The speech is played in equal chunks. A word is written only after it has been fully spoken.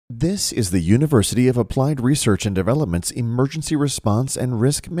This is the University of Applied Research and Development's Emergency Response and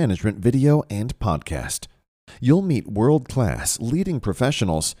Risk Management video and podcast. You'll meet world-class leading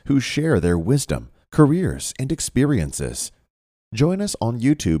professionals who share their wisdom, careers, and experiences. Join us on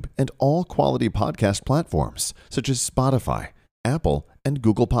YouTube and all quality podcast platforms such as Spotify, Apple and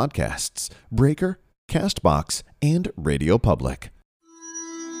Google Podcasts, Breaker, Castbox, and Radio Public.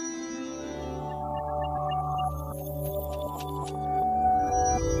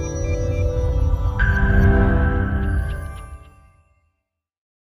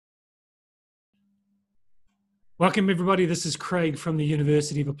 Welcome, everybody. This is Craig from the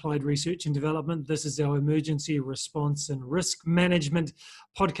University of Applied Research and Development. This is our Emergency Response and Risk Management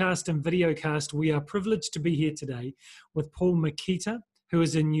podcast and videocast. We are privileged to be here today with Paul Makita, who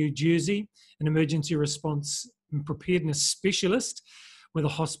is in New Jersey, an emergency response and preparedness specialist with a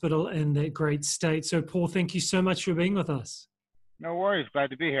hospital in that great state. So, Paul, thank you so much for being with us. No worries. Glad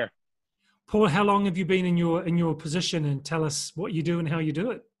to be here. Paul, how long have you been in your position, and tell us what you do and how you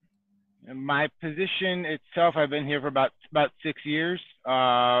do it? In my position itself, I've been here for about 6 years.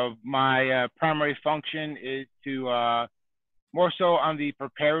 My primary function is to more so on the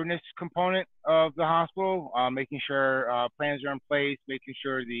preparedness component of the hospital, making sure plans are in place, making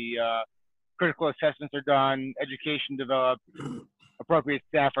sure the critical assessments are done, education developed, appropriate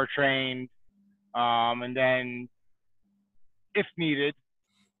staff are trained, and then if needed,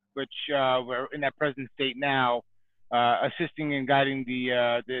 which we're in that present state now, assisting and guiding the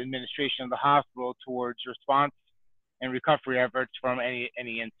administration of the hospital towards response and recovery efforts from any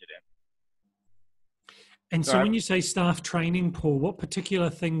incident. And so when you say staff training, Paul, what particular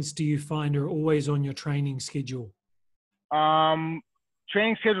things do you find are always on your training schedule?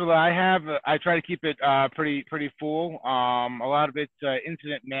 Training schedule that I have, I try to keep it pretty full. A lot of it's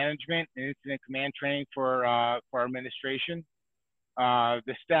incident management and incident command training for our administration.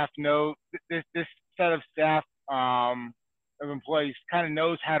 The staff know this set of staff of employees kind of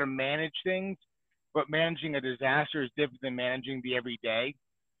knows how to manage things, but managing a disaster is different than managing the everyday.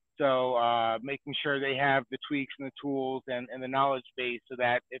 So making sure they have the tweaks and the tools and the knowledge base so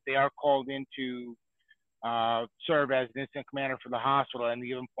that if they are called in to serve as an incident commander for the hospital at any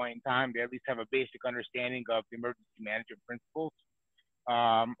given point in time, they at least have a basic understanding of the emergency management principles.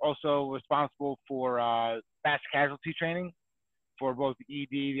 Also responsible for fast casualty training for both the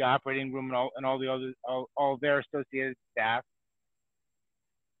ED, the operating room, and all their associated staff.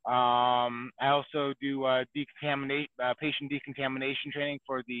 I also do patient decontamination training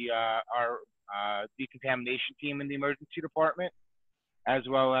for our decontamination team in the emergency department, as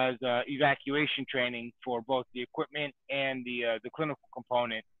well as evacuation training for both the equipment and the clinical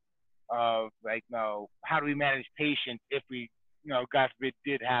component of how do we manage patients if we, God forbid,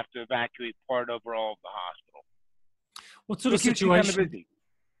 did have to evacuate part overall of the hospital. What sort of situation? Kind of busy.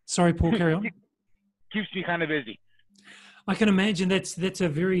 Sorry, Paul, carry on. Keeps me kind of busy. I can imagine that's a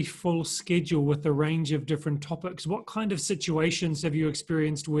very full schedule with a range of different topics. What kind of situations have you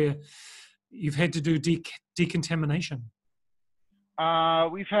experienced where you've had to do decontamination?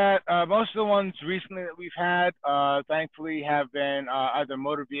 We've had most of the ones recently that we've had, thankfully, have been either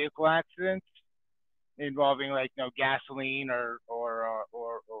motor vehicle accidents involving gasoline or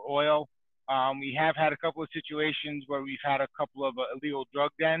oil. We have had a couple of situations where we've had a couple of illegal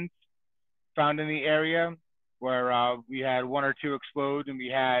drug dens found in the area where we had one or two explode, and we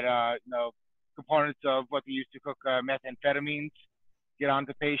had components of what they used to cook methamphetamines get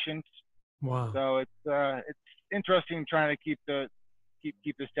onto patients. Wow! So it's interesting trying to keep the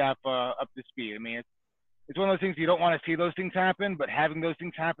staff up to speed. I mean, it's one of those things you don't want to see those things happen, but having those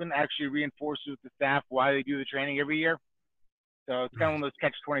things happen actually reinforces the staff why they do the training every year. So it's kind of one of those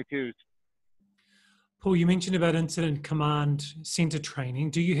catch-22s. Paul, you mentioned about Incident Command Center training.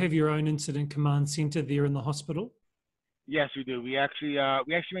 Do you have your own Incident Command Center there in the hospital? Yes, we do. We actually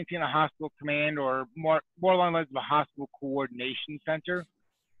maintain a hospital command, or more along the lines of a hospital coordination center.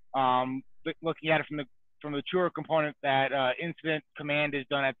 Looking at it from the truer component, that incident command is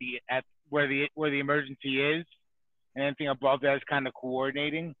done at where the emergency is, and anything above that is kind of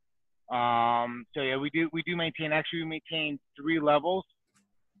coordinating. So yeah, we do maintain. Actually, we maintain 3 levels.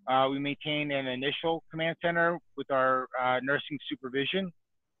 We maintain an initial command center with our nursing supervision,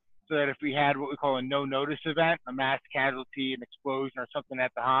 so that if we had what we call a no-notice event, a mass casualty, an explosion, or something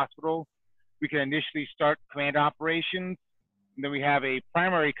at the hospital, we can initially start command operations. And then we have a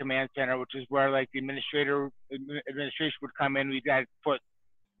primary command center, which is where the administration would come in. We'd put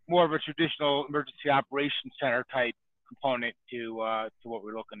more of a traditional emergency operations center type component to what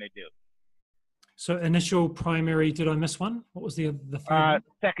we're looking to do. So initial, primary, did I miss one? What was the third one?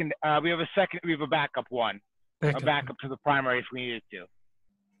 Second, we have a backup one. A backup to the primary if we needed to.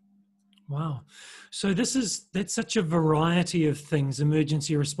 Wow. So that's such a variety of things.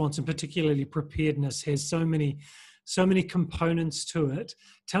 Emergency response and particularly preparedness has so many components to it.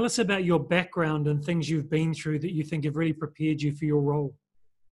 Tell us about your background and things you've been through that you think have really prepared you for your role.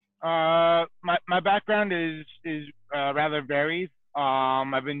 My background is rather varied.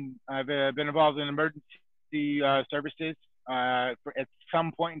 I've been involved in emergency services at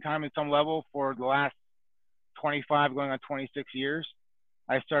some point in time at some level for the last 25 going on 26 years.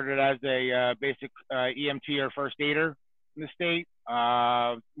 I started as a basic EMT or first aider in the state.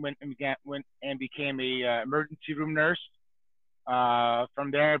 Went and became a emergency room nurse.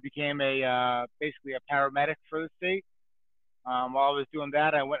 From there, I became basically a paramedic for the state. While I was doing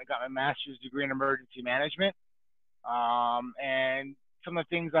that, I went and got my master's degree in emergency management. And some of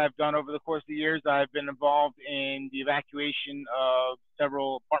the things I've done over the course of the years, I've been involved in the evacuation of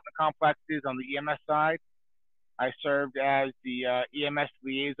several apartment complexes on the EMS side. I served as the EMS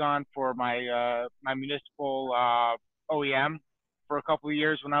liaison for my municipal OEM for a couple of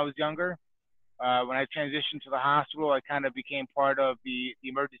years when I was younger. When I transitioned to the hospital, I kind of became part of the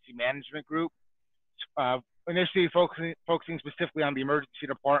emergency management group, initially focusing specifically on the emergency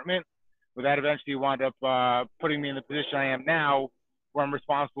department, but that eventually wound up putting me in the position I am now, where I'm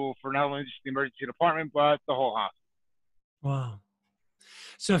responsible for not only just the emergency department, but the whole hospital. Wow.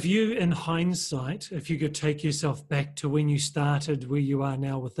 So if you, in hindsight, if you could take yourself back to when you started where you are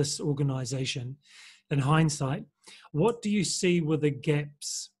now with this organization, in hindsight, what do you see were the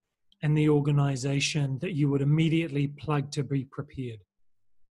gaps in the organization that you would immediately plug to be prepared?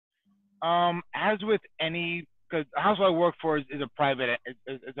 As with any, because the hospital I work for is a private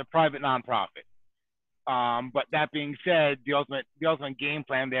nonprofit. But that being said, the ultimate game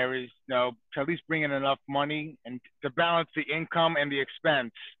plan there is, to at least bring in enough money and to balance the income and the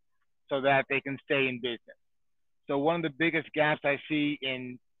expense so that they can stay in business. So one of the biggest gaps I see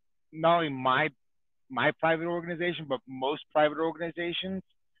in not only my private organization, but most private organizations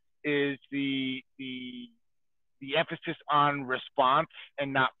is the emphasis on response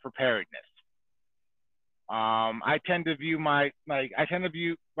and not preparedness. I tend to view when I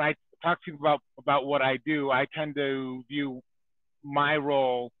talk to people about what I do, I tend to view my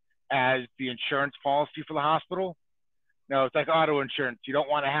role as the insurance policy for the hospital. No, it's like auto insurance. You don't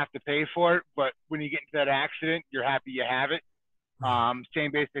want to have to pay for it, but when you get into that accident, you're happy you have it.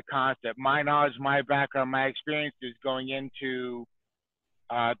 Same basic concept. My knowledge, my background, my experience is going into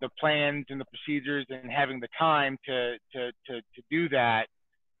the plans and the procedures and having the time to do that.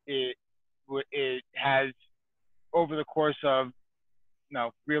 It has, over the course of,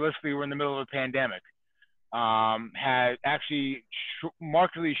 realistically, we're in the middle of a pandemic, has actually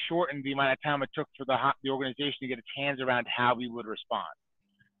markedly shortened the amount of time it took for the organization to get its hands around how we would respond.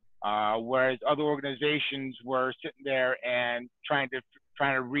 Whereas other organizations were sitting there and trying to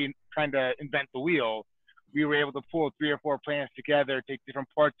invent the wheel, we were able to pull 3 or 4 plans together, take different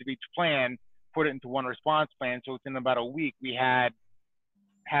parts of each plan, put it into one response plan. So within about a week, we had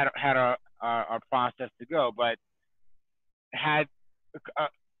our process to go. But had a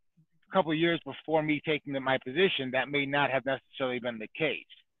couple of years before me taking my position, that may not have necessarily been the case,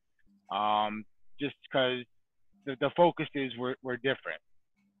 just because the focuses were different.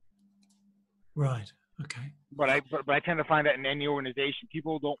 Right. Okay. But I tend to find that in any organization,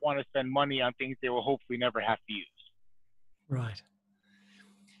 people don't want to spend money on things they will hopefully never have to use. Right.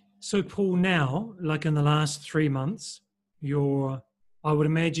 So Paul, now, like in the last 3 months, I would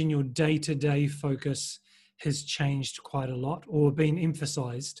imagine your day-to-day focus has changed quite a lot or been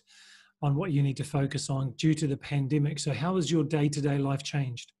emphasized on what you need to focus on due to the pandemic. So how has your day-to-day life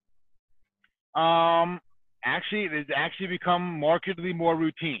changed? Actually, it has actually become markedly more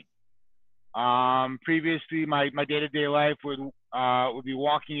routine. Previously, my day-to-day life would be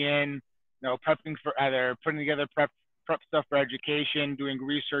walking in, prepping for either putting together prep stuff for education, doing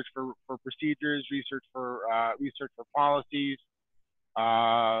research for procedures, research for policies,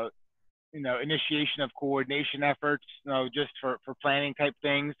 initiation of coordination efforts, just for planning type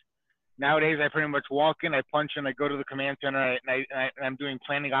things. Nowadays, I pretty much walk in, I punch in, I go to the command center, and I'm doing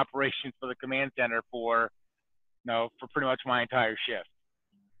planning operations for the command center for pretty much my entire shift.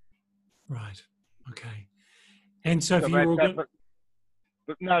 Right. Okay. And so, that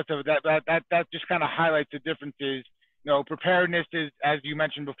just kind of highlights the differences. Preparedness is, as you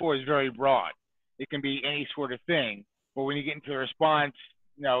mentioned before, is very broad. It can be any sort of thing, but when you get into the response,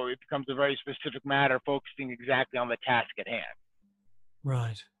 it becomes a very specific matter, focusing exactly on the task at hand.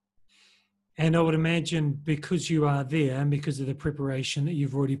 Right. And I would imagine because you are there and because of the preparation that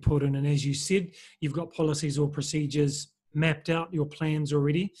you've already put in, and as you said, you've got policies or procedures mapped out, your plans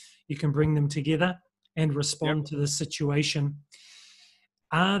already, you can bring them together and respond to the situation.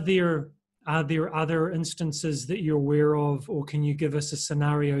 Are there Are there other instances that you're aware of, or can you give us a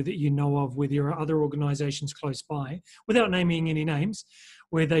scenario that you know of where there are other organizations close by, without naming any names,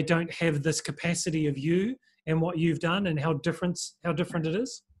 where they don't have this capacity of you and what you've done, and how different it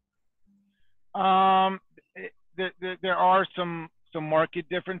is? There are some market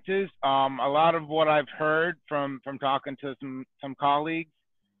differences. A lot of what I've heard from talking to some colleagues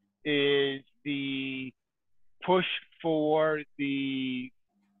is the push for the,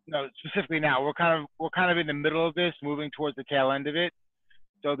 specifically now we're kind of in the middle of this, moving towards the tail end of it.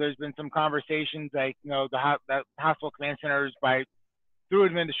 So there's been some conversations like, the hospital command centers, through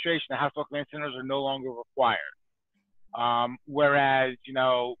administration, the hospital command centers are no longer required. Whereas,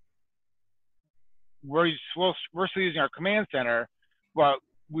 we're still using our command center, but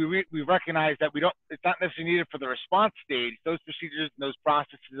we recognize that it's not necessarily needed for the response stage. Those procedures and those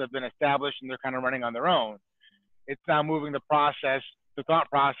processes have been established and they're kind of running on their own. It's now moving the thought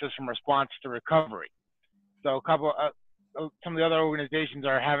process from response to recovery. So some of the other organizations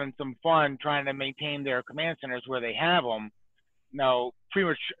are having some fun trying to maintain their command centers where they have them. Pretty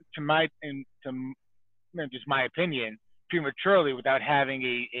much, just my opinion, prematurely, without having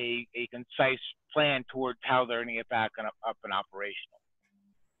a concise plan towards how they're going to get back up and operational.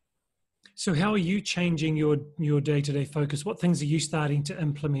 So how are you changing your day-to-day focus? What things are you starting to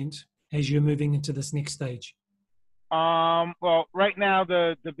implement as you're moving into this next stage? Well, right now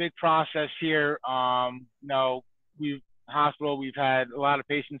the big process here, we've had a lot of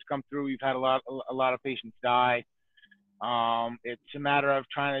patients come through. We've had a lot of patients die. It's a matter of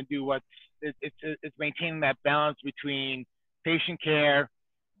trying to do it's maintaining that balance between patient care,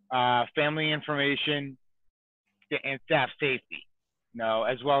 family information, and staff safety,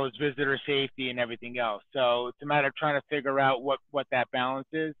 as well as visitor safety and everything else. So it's a matter of trying to figure out what that balance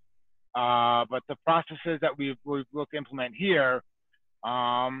is. But the processes that we've looked to implement here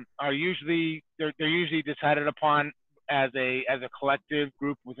are usually they're usually decided upon as a collective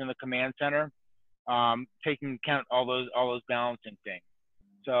group within the command center, taking account all those balancing things.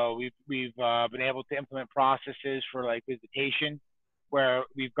 So we've been able to implement processes for like visitation, where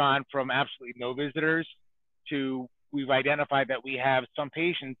we've gone from absolutely no visitors to we've identified that we have some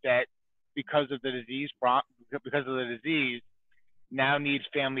patients that because of the disease now needs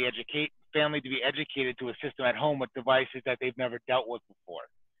family to be educated to assist them at home with devices that they've never dealt with before.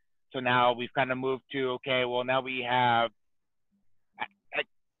 So now we've kind of moved to, okay, well, now we have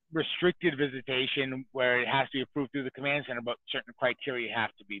restricted visitation where it has to be approved through the command center, but certain criteria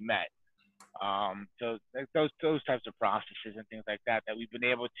have to be met. So those types of processes and things like that we've been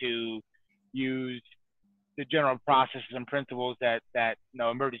able to use the general processes and principles that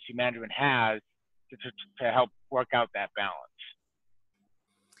emergency management has to help work out that balance.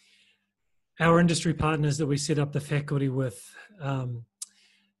 Our industry partners that we set up the faculty with,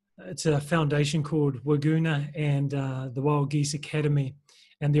 it's a foundation called Waguna and the Wild Geese Academy,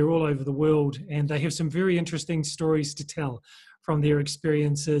 and they're all over the world, and they have some very interesting stories to tell from their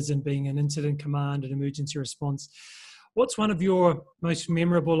experiences in being an incident command and emergency response. What's one of your most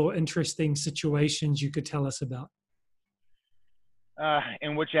memorable or interesting situations you could tell us about?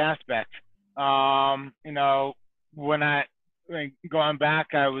 In which aspect? Going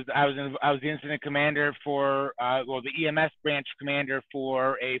back, I was the incident commander for the EMS branch commander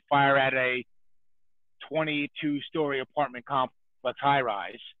for a fire at a 22-story apartment complex high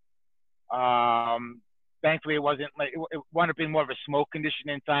rise. Thankfully, it wound up being more of a smoke condition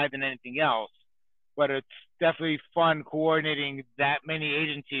inside than anything else. But it's definitely fun coordinating that many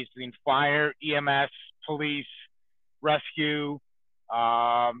agencies between fire, EMS, police, rescue,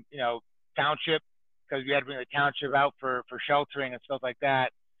 township, because we had to bring the township out for sheltering and stuff like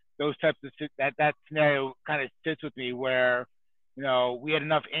that. Those types of that scenario kind of sits with me where, we had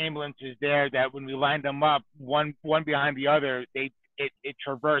enough ambulances there that when we lined them up, one behind the other, it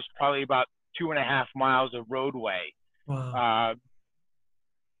traversed probably about 2.5 miles of roadway. Wow.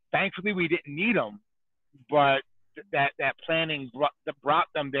 Thankfully, we didn't need them, but that planning brought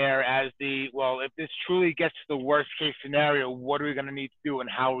them there as if this truly gets to the worst case scenario, what are we going to need to do and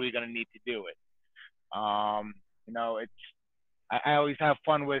how are we going to need to do it? I always have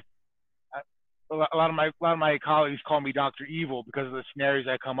fun with a lot of my colleagues call me Dr. Evil because of the scenarios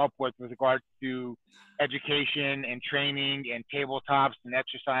I come up with regards to education and training and tabletops and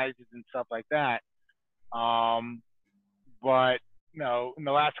exercises and stuff like that. But in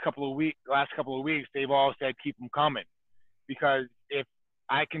the last couple of weeks, they've all said keep them coming, because if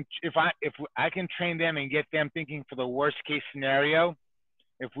I can train them and get them thinking for the worst case scenario,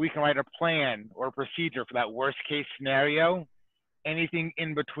 if we can write a plan or a procedure for that worst case scenario, anything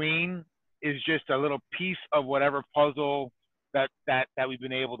in between is just a little piece of whatever puzzle that we've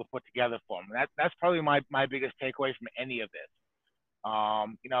been able to put together for them. That's probably my biggest takeaway from any of this.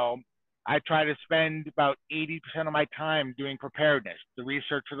 You know, I try to spend about 80% of my time doing preparedness, the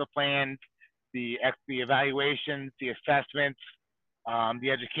research for the plans, the evaluations, the assessments,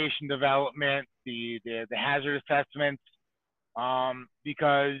 the education development, the hazard assessments,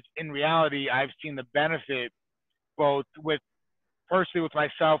 because in reality, I've seen the benefit both personally with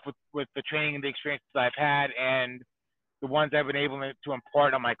myself, with the training and the experiences I've had, and the ones I've been able to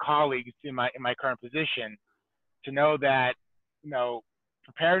impart on my colleagues in my current position, to know that, you know,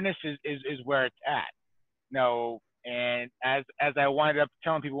 preparedness is where it's at. You know, and as I wind up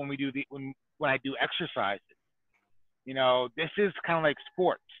telling people when I do exercises, you know, this is kind of like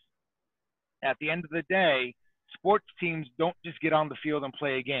sports. At the end of the day, sports teams don't just get on the field and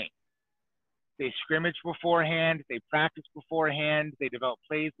play a game. They scrimmage beforehand, they practice beforehand, they develop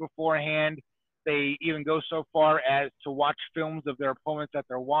plays beforehand. They even go so far as to watch films of their opponents that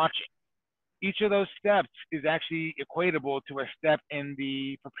they're watching. Each of those steps is actually equatable to a step in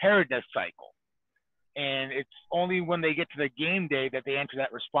the preparedness cycle. And it's only when they get to the game day that they enter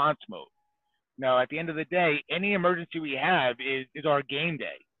that response mode. Now, at the end of the day, any emergency we have is our game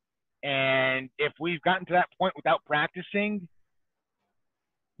day. And if we've gotten to that point without practicing,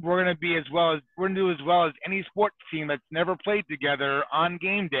 we're going to do as well as any sports team that's never played together on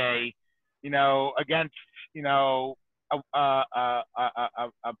game day, you know, against, you know, a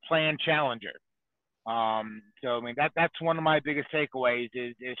planned challenger. So I mean, that's one of my biggest takeaways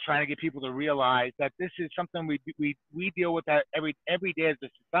is trying to get people to realize that this is something we deal with that every day as a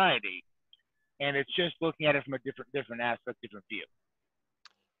society, and it's just looking at it from a different aspect, different view.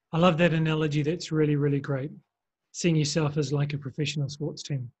 I love that analogy. That's really, really great. Seeing yourself as like a professional sports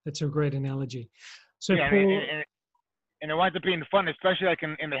team. That's a great analogy. So yeah, Paul, and it winds up being fun, especially like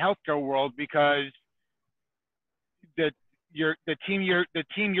in the healthcare world, because the team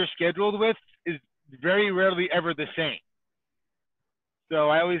you're scheduled with is very rarely ever the same. So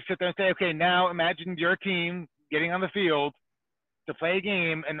I always sit there and say, okay, now imagine your team getting on the field to play a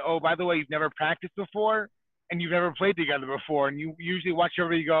game, and oh, by the way, you've never practiced before and you've never played together before, and you usually watch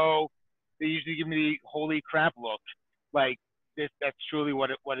everybody go. They usually give me the holy crap look, like this. That's truly what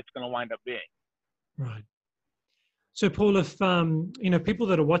it's going to wind up being. right. So Paul, if you know, people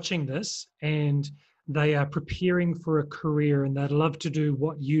that are watching this and they are preparing for a career and they'd love to do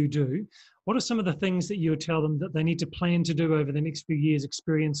what you do, what are some of the things that you would tell them that they need to plan to do over the next few years,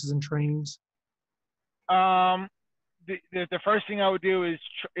 experiences and trainings? The first thing I would do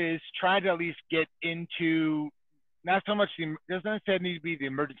is try to at least get into, not so much doesn't necessarily need to be the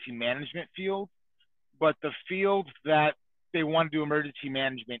emergency management field, but the field that they want to do emergency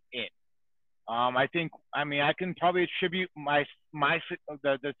management in. I can probably attribute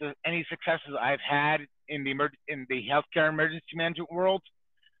any successes I've had in the healthcare emergency management world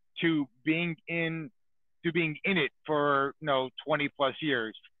to being in it for 20 plus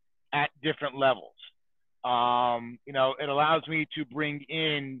years at different levels. You know, it allows me to bring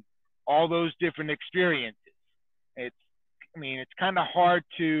in all those different experiences. It's kind of hard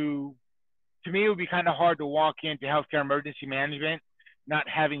to me, it would be kind of hard to walk into healthcare emergency management not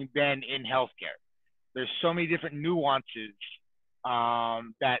having been in healthcare. There's so many different nuances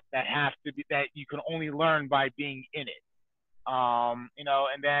that have to be, that you can only learn by being in it. You know,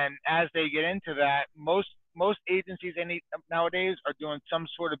 and then as they get into that, most agencies nowadays are doing some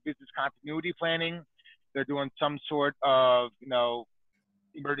sort of business continuity planning. They're doing some sort of,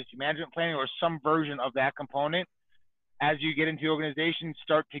 emergency management planning or some version of that component. As you get into the organization,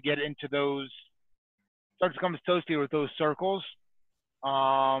 start to become associated with those circles.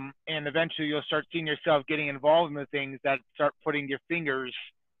 And eventually you'll start seeing yourself getting involved in the things that start putting your fingers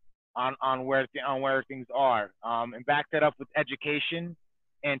on where things are. And back that up with education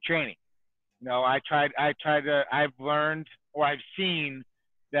and training. You know, I've learned, or I've seen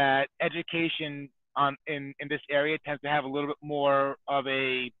that education in this area tends to have a little bit more of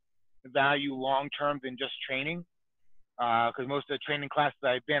a value long term than just training, because most of the training classes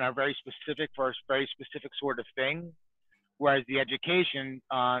I've been are very specific for a very specific sort of thing, whereas the education,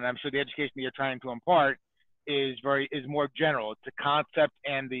 and I'm sure the education that you're trying to impart is more general. It's the concept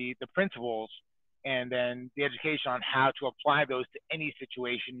and the principles, and then the education on how to apply those to any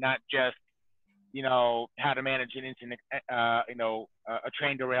situation, not just how to manage an incident, a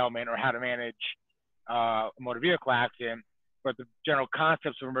train derailment, or how to manage a motor vehicle accident, but the general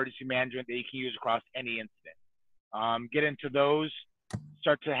concepts of emergency management that you can use across any incident. Get into those,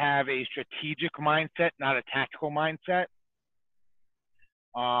 start to have a strategic mindset, not a tactical mindset.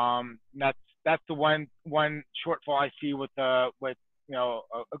 That's the one shortfall I see with a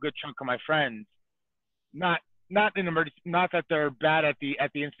good chunk of my friends. Not not in emergency, not that they're bad at the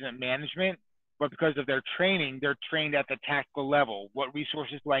incident management, but because of their training, they're trained at the tactical level. What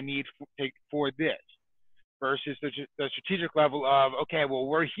resources do I need for this? Versus the strategic level of, okay, well,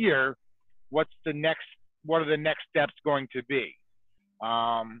 we're here. What are the next steps going to be?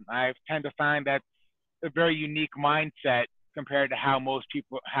 I tend to find that's a very unique mindset compared to how most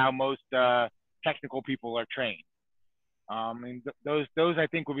technical people are trained. And those I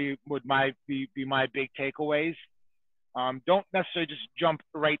think would be my big takeaways. Don't necessarily just jump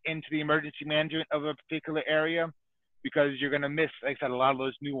right into the emergency management of a particular area, because you're going to miss, like I said, a lot of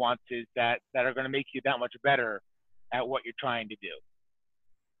those nuances that are going to make you that much better at what you're trying to do.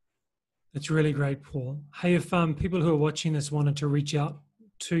 That's really great, Paul. Hey, if people who are watching this wanted to reach out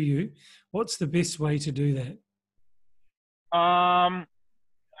to you, what's the best way to do that?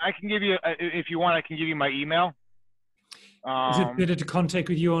 I can give you, if you want, I can give you my email. Is it better to contact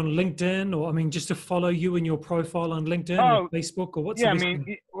with you on LinkedIn, or just to follow you in your profile on LinkedIn or Facebook, or what's the best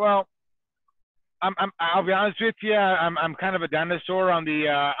way? Well, I'll be honest with you. I'm kind of a dinosaur on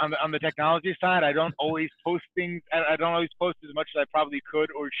the technology side. I don't always post things. I don't always post as much as I probably could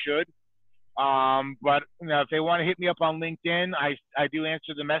or should. But if they want to hit me up on LinkedIn, I do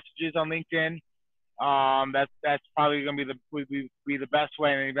answer the messages on LinkedIn. That's probably going to be the best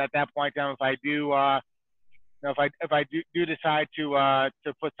way. And at that point, if I do, if I do decide to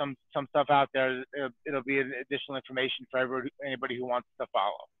put some stuff out there, it'll be additional information for anybody who wants to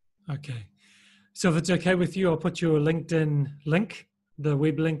follow. Okay. So if it's okay with you, I'll put your LinkedIn link, the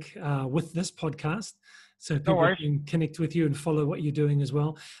web link, with this podcast, so people can connect with you and follow what you're doing as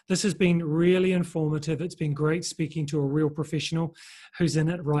well. This has been really informative. It's been great speaking to a real professional who's in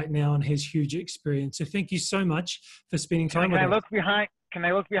it right now and has huge experience. So thank you so much for spending time with us. Can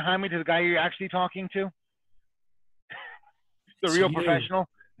I look behind me to the guy you're actually talking to? The real professional?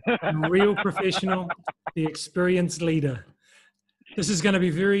 The real professional, the experienced leader. This is going to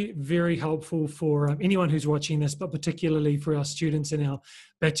be very, very helpful for anyone who's watching this, but particularly for our students in our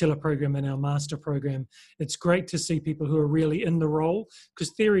bachelor program and our master program. It's great to see people who are really in the role,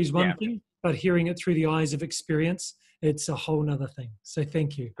 because theory is one thing, but hearing it through the eyes of experience, it's a whole nother thing. So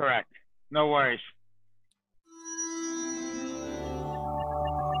thank you. Correct. No worries.